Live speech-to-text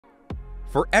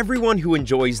For everyone who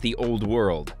enjoys the old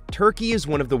world, Turkey is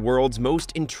one of the world's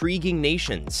most intriguing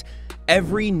nations.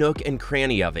 Every nook and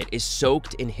cranny of it is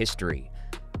soaked in history.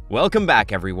 Welcome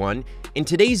back, everyone. In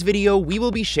today's video, we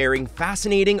will be sharing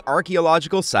fascinating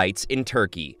archaeological sites in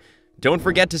Turkey. Don't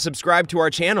forget to subscribe to our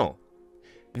channel.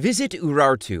 Visit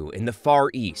Urartu in the Far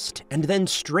East, and then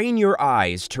strain your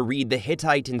eyes to read the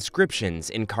Hittite inscriptions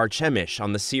in Karchemish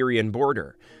on the Syrian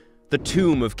border. The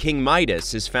tomb of King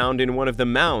Midas is found in one of the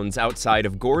mounds outside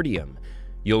of Gordium.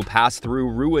 You'll pass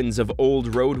through ruins of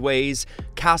old roadways,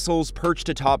 castles perched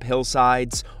atop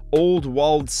hillsides, old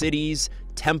walled cities,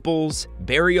 temples,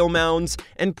 burial mounds,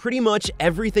 and pretty much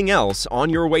everything else on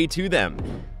your way to them.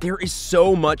 There is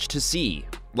so much to see.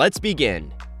 Let's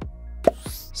begin.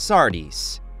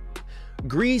 Sardis.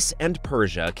 Greece and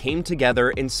Persia came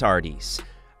together in Sardis.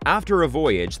 After a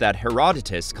voyage that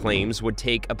Herodotus claims would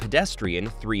take a pedestrian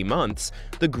 3 months,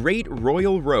 the great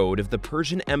royal road of the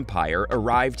Persian Empire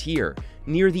arrived here,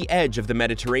 near the edge of the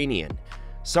Mediterranean.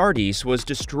 Sardis was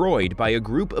destroyed by a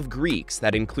group of Greeks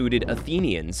that included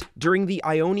Athenians during the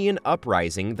Ionian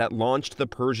uprising that launched the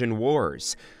Persian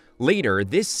Wars. Later,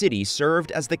 this city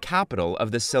served as the capital of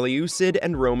the Seleucid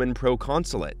and Roman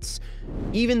proconsulates.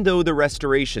 Even though the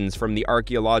restorations from the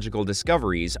archaeological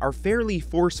discoveries are fairly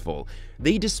forceful,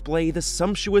 they display the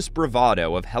sumptuous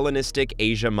bravado of Hellenistic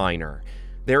Asia Minor.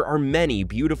 There are many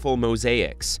beautiful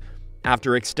mosaics.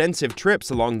 After extensive trips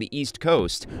along the east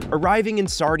coast, arriving in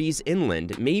Sardis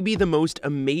inland may be the most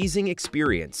amazing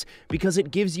experience because it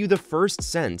gives you the first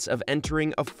sense of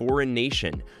entering a foreign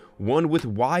nation, one with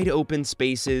wide open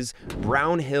spaces,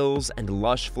 brown hills, and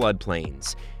lush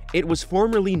floodplains. It was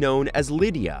formerly known as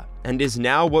Lydia and is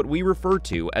now what we refer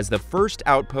to as the first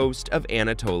outpost of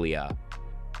Anatolia.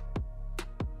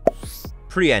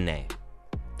 Priene.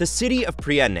 The city of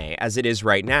Priene, as it is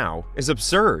right now, is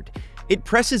absurd. It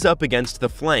presses up against the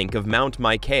flank of Mount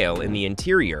Mycale in the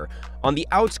interior, on the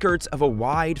outskirts of a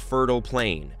wide, fertile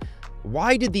plain.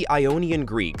 Why did the Ionian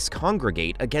Greeks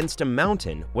congregate against a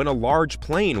mountain when a large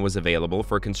plain was available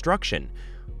for construction?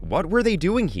 What were they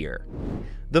doing here?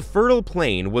 The fertile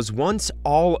plain was once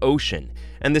all ocean,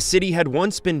 and the city had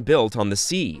once been built on the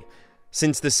sea.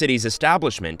 Since the city's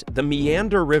establishment, the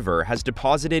Meander River has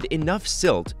deposited enough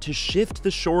silt to shift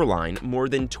the shoreline more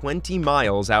than 20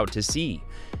 miles out to sea.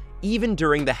 Even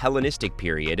during the Hellenistic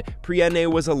period,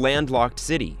 Priene was a landlocked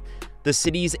city. The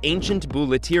city's ancient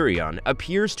Bouleuterion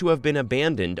appears to have been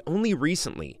abandoned only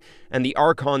recently, and the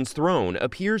Archon's throne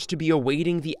appears to be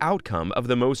awaiting the outcome of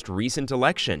the most recent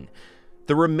election.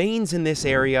 The remains in this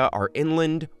area are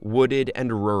inland, wooded,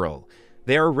 and rural.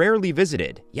 They are rarely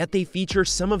visited, yet they feature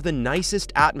some of the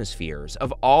nicest atmospheres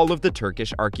of all of the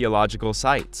Turkish archaeological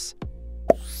sites.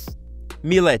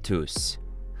 Miletus.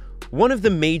 One of the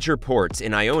major ports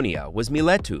in Ionia was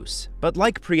Miletus, but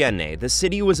like Priene, the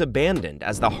city was abandoned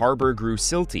as the harbor grew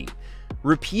silty.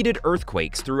 Repeated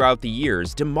earthquakes throughout the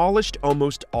years demolished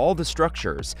almost all the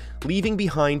structures, leaving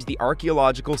behind the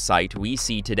archaeological site we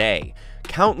see today,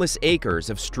 countless acres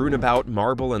of strewn-about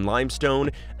marble and limestone,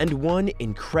 and one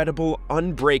incredible,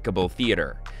 unbreakable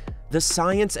theater. The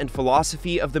science and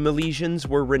philosophy of the Milesians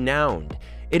were renowned.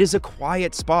 It is a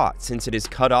quiet spot since it is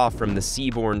cut off from the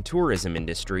seaborne tourism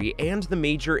industry and the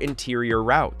major interior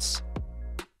routes.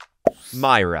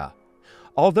 Myra.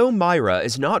 Although Myra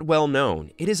is not well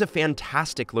known, it is a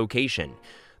fantastic location.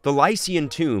 The Lycian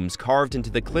tombs carved into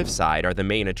the cliffside are the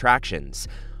main attractions.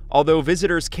 Although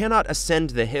visitors cannot ascend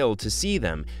the hill to see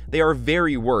them, they are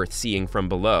very worth seeing from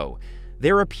below.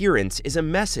 Their appearance is a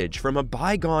message from a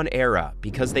bygone era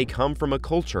because they come from a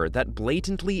culture that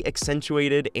blatantly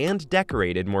accentuated and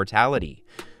decorated mortality.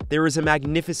 There is a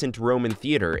magnificent Roman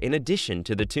theater in addition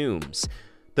to the tombs.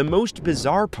 The most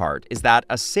bizarre part is that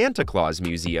a Santa Claus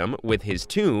museum with his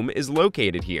tomb is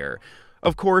located here.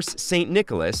 Of course, St.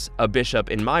 Nicholas, a bishop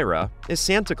in Myra, is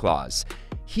Santa Claus.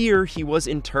 Here he was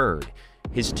interred.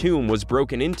 His tomb was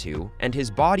broken into, and his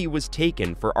body was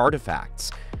taken for artifacts.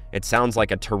 It sounds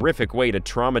like a terrific way to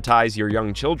traumatize your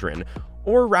young children,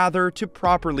 or rather to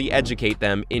properly educate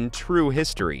them in true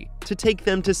history, to take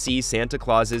them to see Santa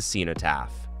Claus's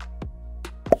cenotaph.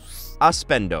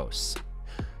 Aspendos.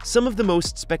 Some of the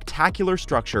most spectacular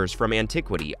structures from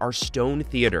antiquity are stone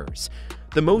theaters.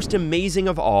 The most amazing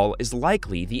of all is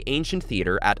likely the ancient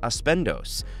theater at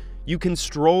Aspendos. You can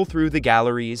stroll through the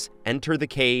galleries, enter the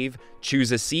cave,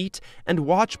 choose a seat, and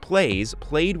watch plays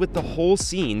played with the whole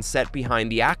scene set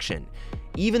behind the action.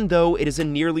 Even though it is a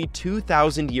nearly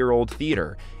 2,000-year-old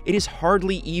theater, it is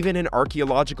hardly even an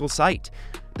archaeological site.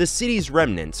 The city's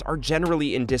remnants are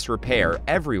generally in disrepair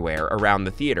everywhere around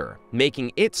the theater,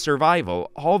 making its survival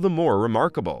all the more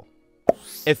remarkable.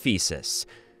 Ephesus.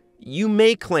 You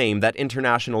may claim that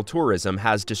international tourism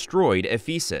has destroyed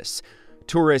Ephesus.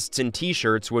 Tourists in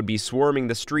t-shirts would be swarming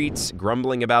the streets,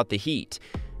 grumbling about the heat.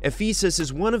 Ephesus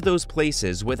is one of those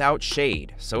places without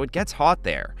shade, so it gets hot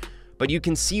there. But you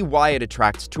can see why it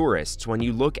attracts tourists when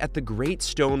you look at the great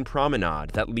stone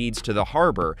promenade that leads to the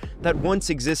harbor that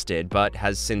once existed but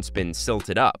has since been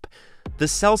silted up. The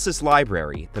Celsus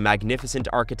Library, the magnificent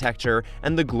architecture,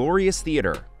 and the glorious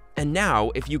theater. And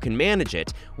now, if you can manage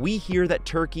it, we hear that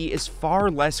Turkey is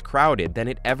far less crowded than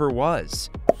it ever was.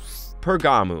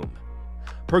 Pergamum.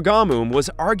 Pergamum was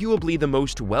arguably the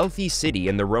most wealthy city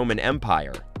in the Roman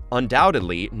Empire.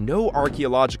 Undoubtedly, no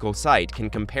archaeological site can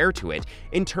compare to it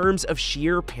in terms of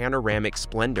sheer panoramic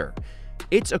splendor.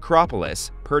 Its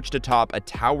Acropolis, perched atop a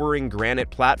towering granite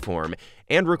platform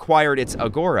and required its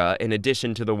agora in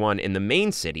addition to the one in the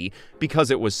main city because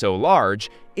it was so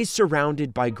large, is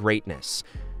surrounded by greatness.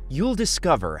 You'll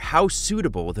discover how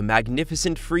suitable the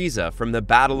magnificent frieze from the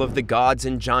Battle of the Gods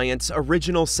and Giants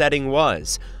original setting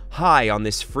was, high on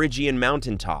this Phrygian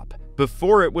mountaintop,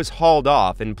 before it was hauled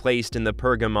off and placed in the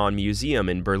Pergamon Museum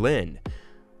in Berlin.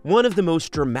 One of the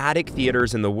most dramatic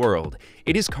theaters in the world,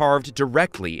 it is carved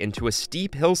directly into a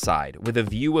steep hillside with a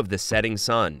view of the setting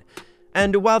sun.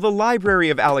 And while the Library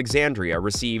of Alexandria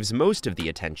receives most of the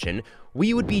attention,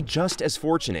 we would be just as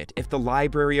fortunate if the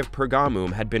Library of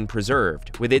Pergamum had been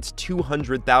preserved, with its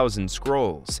 200,000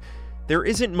 scrolls. There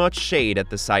isn't much shade at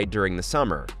the site during the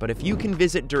summer, but if you can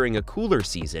visit during a cooler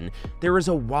season, there is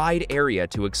a wide area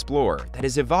to explore that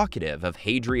is evocative of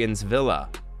Hadrian's villa.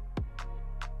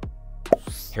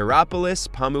 Hierapolis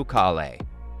Pamukkale.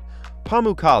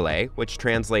 Pamukkale, which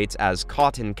translates as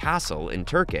Cotton Castle in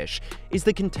Turkish, is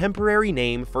the contemporary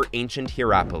name for ancient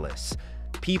Hierapolis.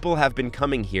 People have been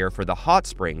coming here for the hot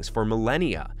springs for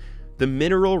millennia. The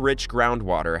mineral-rich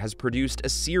groundwater has produced a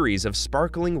series of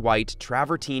sparkling white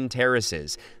travertine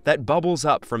terraces that bubbles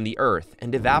up from the earth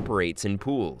and evaporates in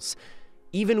pools.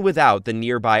 Even without the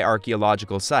nearby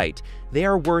archaeological site, they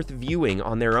are worth viewing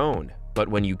on their own. But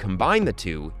when you combine the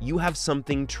two, you have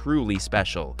something truly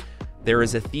special. There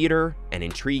is a theater, an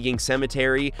intriguing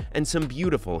cemetery, and some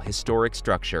beautiful historic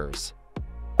structures.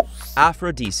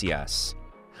 Aphrodisias.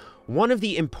 One of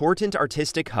the important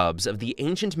artistic hubs of the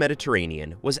ancient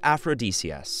Mediterranean was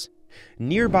Aphrodisias.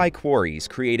 Nearby quarries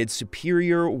created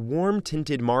superior,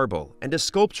 warm-tinted marble, and a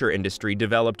sculpture industry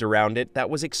developed around it that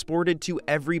was exported to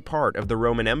every part of the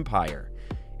Roman Empire.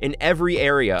 In every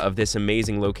area of this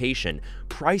amazing location,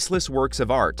 priceless works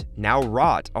of art now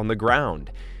rot on the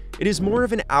ground. It is more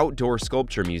of an outdoor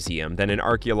sculpture museum than an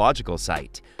archaeological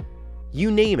site. You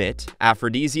name it,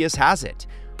 Aphrodisias has it.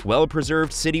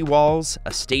 Well-preserved city walls,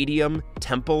 a stadium,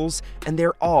 temples, and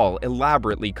they're all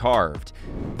elaborately carved.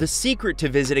 The secret to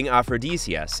visiting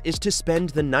Aphrodisias is to spend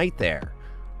the night there.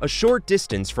 A short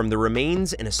distance from the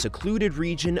remains in a secluded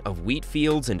region of wheat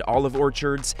fields and olive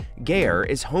orchards, Gare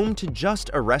is home to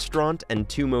just a restaurant and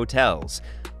 2 motels.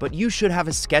 But you should have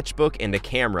a sketchbook and a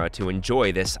camera to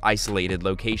enjoy this isolated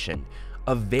location.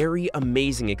 A very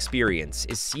amazing experience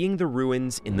is seeing the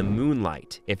ruins in the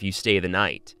moonlight if you stay the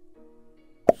night.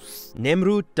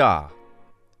 Nemrut Dağ.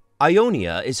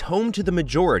 Ionia is home to the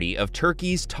majority of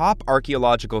Turkey's top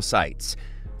archaeological sites.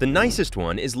 The nicest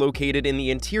one is located in the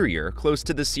interior, close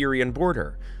to the Syrian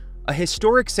border. A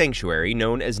historic sanctuary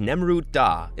known as Nemrut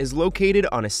Dağ is located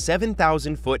on a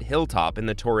 7,000-foot hilltop in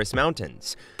the Taurus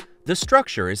Mountains. The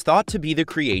structure is thought to be the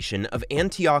creation of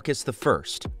Antiochus I,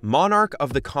 monarch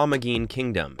of the Commagene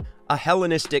Kingdom, a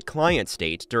Hellenistic client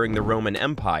state during the Roman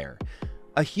Empire.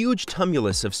 A huge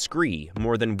tumulus of scree,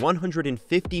 more than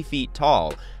 150 feet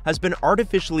tall, has been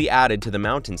artificially added to the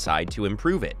mountainside to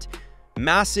improve it.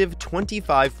 Massive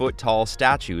 25-foot-tall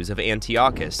statues of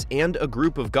Antiochus and a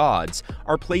group of gods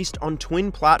are placed on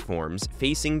twin platforms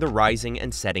facing the rising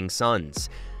and setting suns.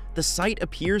 The site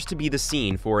appears to be the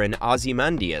scene for an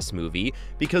Ozymandias movie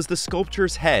because the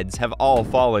sculptures' heads have all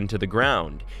fallen to the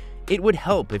ground. It would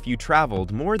help if you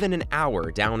traveled more than an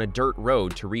hour down a dirt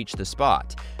road to reach the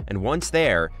spot, and once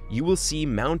there, you will see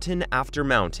mountain after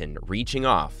mountain reaching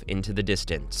off into the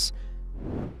distance.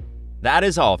 That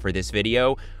is all for this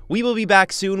video. We will be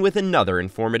back soon with another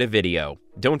informative video.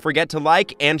 Don't forget to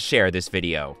like and share this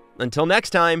video. Until next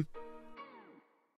time!